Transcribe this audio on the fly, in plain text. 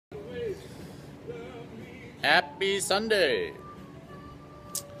Happy Sunday.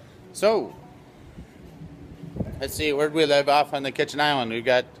 So, let's see, where do we live? Off on the kitchen island. We've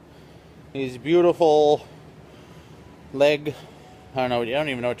got these beautiful leg, I don't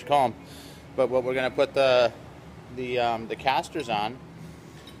even know what you call them, but what we're gonna put the casters on.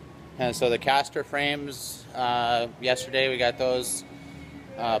 And so the caster frames, yesterday we got those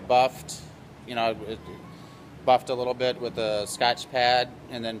buffed, buffed a little bit with a Scotch pad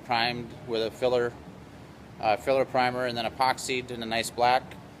and then primed with a filler primer and then epoxied in a nice black.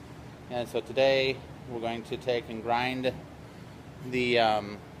 And so today we're going to take and grind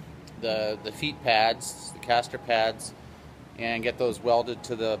the feet pads, the caster pads, and get those welded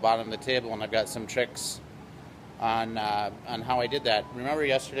to the bottom of the table. And I've got some tricks on how I did that. Remember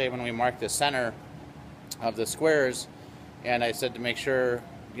yesterday when we marked the center of the squares, and I said to make sure,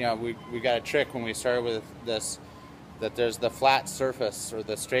 we got a trick when we started with this, that there's the flat surface or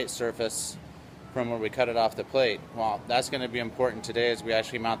the straight surface from where we cut it off the plate. Well, that's going to be important today as we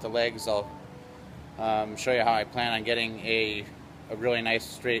actually mount the legs. I'll show you how I plan on getting a really nice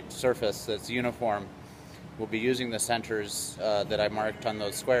straight surface that's uniform. We'll be using the centers that I marked on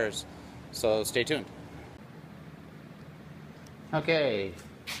those squares, so stay tuned. Okay,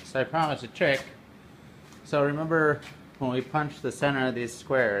 so I promised a trick. So remember when we punched the center of these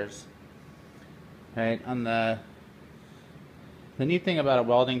squares, right, on the neat thing about a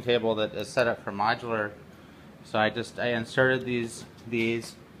welding table that is set up for modular, so I inserted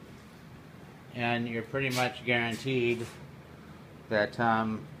these, and you're pretty much guaranteed that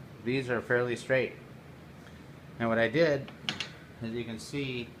these are fairly straight. And what I did, as you can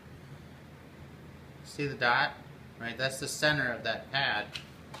see the dot, right? That's the center of that pad.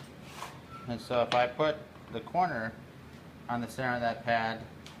 And so if I put the corner on the center of that pad,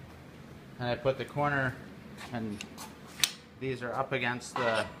 and I put the corner, and these are up against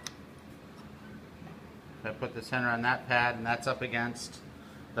I put the center on that pad, and that's up against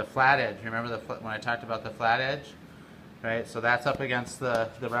the flat edge. Remember when I talked about the flat edge? Right, so that's up against the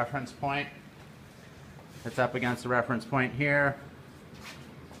reference point. It's up against the reference point here.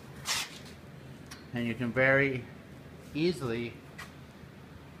 And you can very easily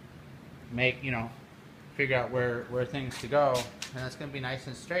make, figure out where things to go. And it's going to be nice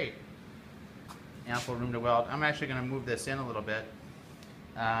and straight. Ample room to weld. I'm actually going to move this in a little bit,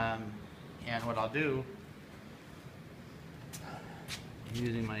 and what I'll do,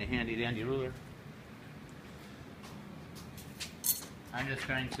 using my handy dandy ruler, I'm just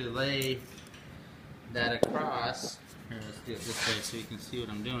going to lay that across. Here, let's do it this way so you can see what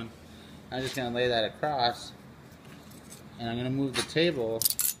I'm doing. I'm just going to lay that across, and I'm going to move the table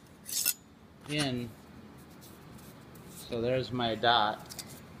in. So there's my dot.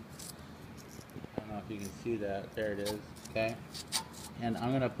 I don't know if you can see that. There it is. Okay. And I'm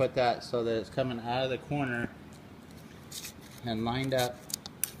going to put that so that it's coming out of the corner and lined up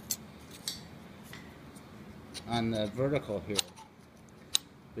on the vertical here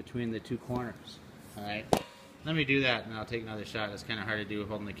between the two corners. Alright. Let me do that and I'll take another shot. It's kind of hard to do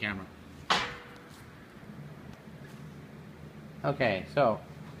holding the camera. Okay, so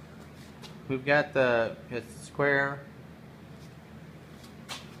we've got the square.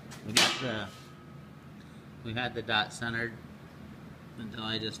 We had the dot centered until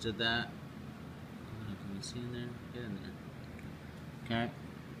I just did that. Can you see in there? Get in there. Okay.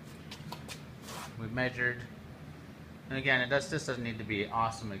 We've measured, and again, this doesn't need to be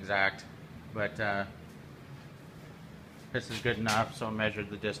awesome exact, but this is good enough. So I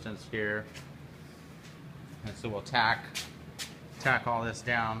measured the distance here, and so we'll tack all this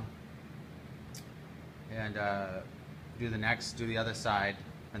down and do the other side,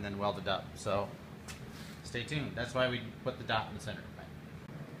 and then weld it up. So stay tuned. That's why we put the dot in the center.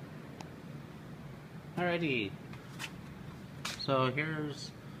 Alrighty. So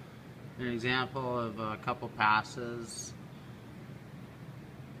here's an example of a couple passes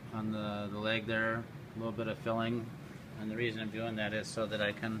on the leg there. A little bit of filling, and the reason I'm doing that is so that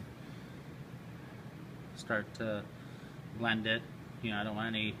I can start to blend it. I don't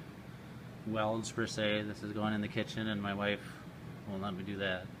want any welds per se. This is going in the kitchen, and my wife won't let me do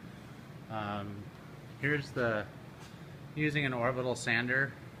that. Here's using an orbital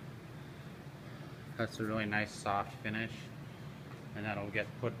sander. That's a really nice soft finish, and that'll get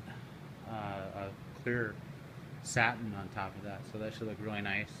put a clear satin on top of that, so that should look really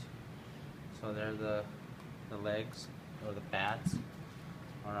nice. So there the legs, or the pads,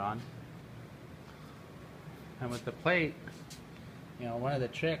 are on. And with the plate, one of the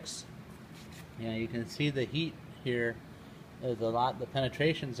tricks, you can see the heat here is the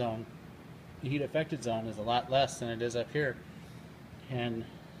penetration zone, the heat affected zone is a lot less than it is up here. And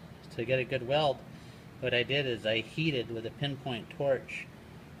to get a good weld, what I did is I heated with a pinpoint torch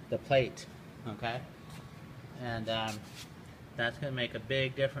the plate, okay? And that's going to make a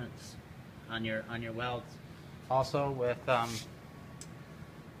big difference on your welds. Also, with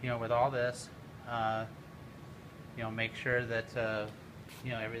you know, with all this, you know, make sure that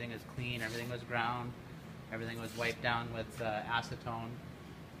you know, everything is clean, everything was ground, everything was wiped down with acetone.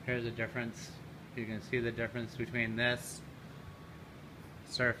 Here's the difference. You can see the difference between this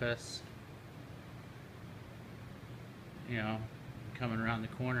surface, you know, coming around the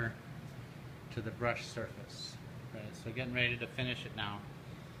corner to the brush surface. Right, so getting ready to finish it now.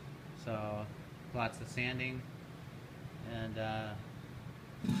 So lots of sanding and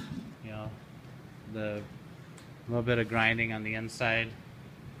you know, the little bit of grinding on the inside,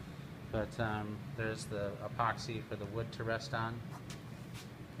 but there's the epoxy for the wood to rest on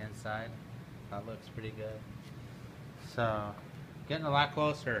inside. That looks pretty good. So getting a lot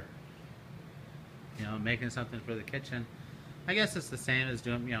closer, you know, making something for the kitchen. I guess it's the same as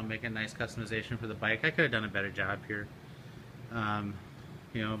doing, you know, making nice customization for the bike. I could have done a better job here,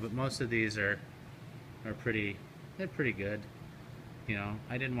 you know, but most of these are pretty, they're pretty good. You know,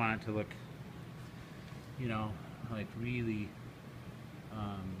 I didn't want it to look, you know, like really,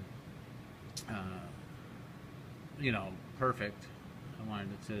 you know, perfect. I wanted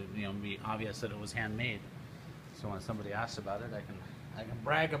it to, you know, be obvious that it was handmade. So when somebody asks about it, I can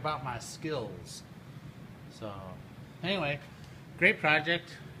brag about my skills. So anyway, great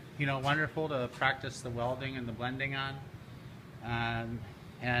project. You know, wonderful to practice the welding and the blending on.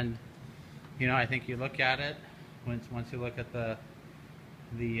 And you know, I think you look at it once you look at the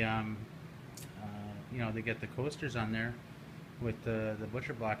you know, they get the coasters on there with the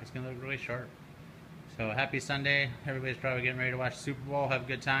butcher block. It's gonna look really sharp. So happy Sunday. Everybody's probably getting ready to watch the Super Bowl. Have a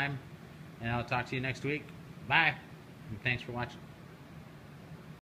good time, and I'll talk to you next week. Bye, and thanks for watching.